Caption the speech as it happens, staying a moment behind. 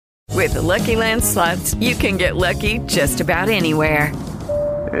With the Lucky Land Slots, you can get lucky just about anywhere.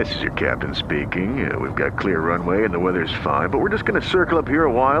 This is your captain speaking. We've got clear runway and the weather's fine, but we're just going to circle up here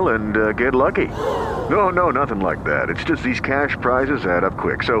a while and get lucky. No, nothing like that. It's just these cash prizes add up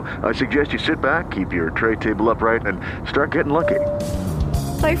quick. So I suggest you sit back, keep your tray table upright, and start getting lucky.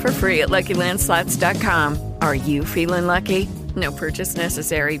 Play for free at LuckyLandSlots.com. Are you feeling lucky? No purchase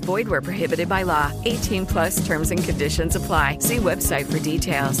necessary. Void where prohibited by law. 18 plus terms and conditions apply. See website for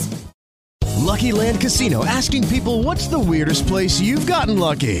details. Lucky Land Casino, asking people, what's the weirdest place you've gotten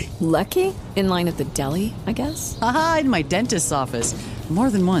lucky? Lucky? In line at the deli, I guess? Aha, in my dentist's office. More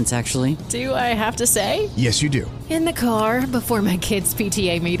than once, actually. Do I have to say? Yes, you do. In the car before my kids'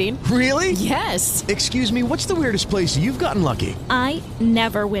 PTA meeting. Really? Yes. Excuse me, what's the weirdest place you've gotten lucky? I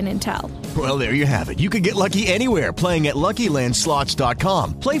never win and tell. Well, there you have it. You can get lucky anywhere, playing at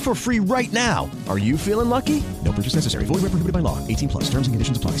LuckyLandSlots.com. Play for free right now. Are you feeling lucky? No purchase necessary. Void where prohibited by law. 18 plus. Terms and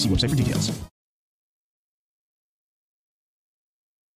conditions apply. See website for details.